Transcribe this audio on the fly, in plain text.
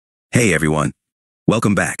Hey everyone,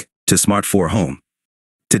 welcome back to Smart 4 Home.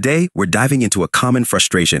 Today, we're diving into a common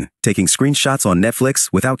frustration, taking screenshots on Netflix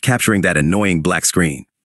without capturing that annoying black screen.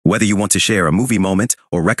 Whether you want to share a movie moment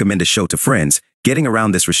or recommend a show to friends, getting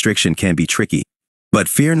around this restriction can be tricky. But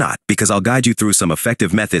fear not, because I'll guide you through some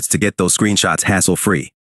effective methods to get those screenshots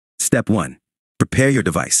hassle-free. Step 1. Prepare your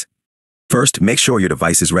device. First, make sure your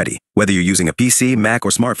device is ready. Whether you're using a PC, Mac,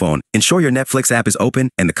 or smartphone, ensure your Netflix app is open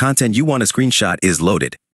and the content you want to screenshot is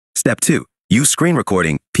loaded. Step 2. Use screen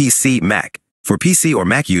recording, PC, Mac. For PC or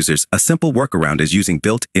Mac users, a simple workaround is using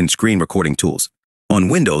built-in screen recording tools. On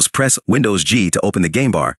Windows, press Windows G to open the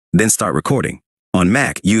game bar, then start recording. On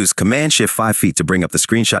Mac, use Command-Shift-5 to bring up the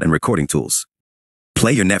screenshot and recording tools.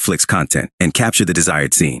 Play your Netflix content and capture the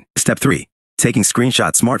desired scene. Step 3. Taking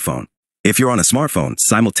screenshot smartphone. If you're on a smartphone,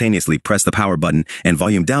 simultaneously press the power button and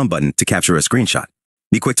volume down button to capture a screenshot.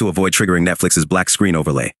 Be quick to avoid triggering Netflix's black screen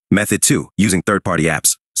overlay. Method 2. Using third-party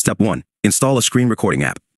apps. Step 1. Install a screen recording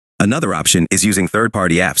app. Another option is using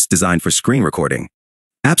third-party apps designed for screen recording.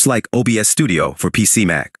 Apps like OBS Studio for PC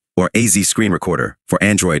Mac or AZ Screen Recorder for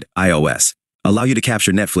Android, iOS allow you to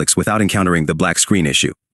capture Netflix without encountering the black screen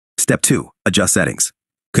issue. Step 2. Adjust settings.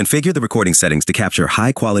 Configure the recording settings to capture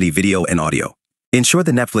high-quality video and audio. Ensure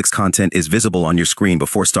the Netflix content is visible on your screen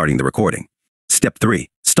before starting the recording. Step 3.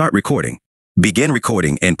 Start recording. Begin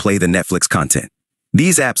recording and play the Netflix content.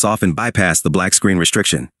 These apps often bypass the black screen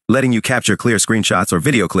restriction, letting you capture clear screenshots or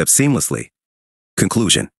video clips seamlessly.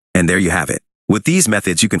 Conclusion. And there you have it. With these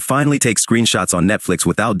methods, you can finally take screenshots on Netflix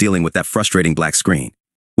without dealing with that frustrating black screen.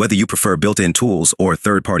 Whether you prefer built-in tools or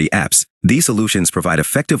third-party apps, these solutions provide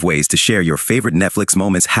effective ways to share your favorite Netflix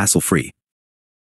moments hassle-free.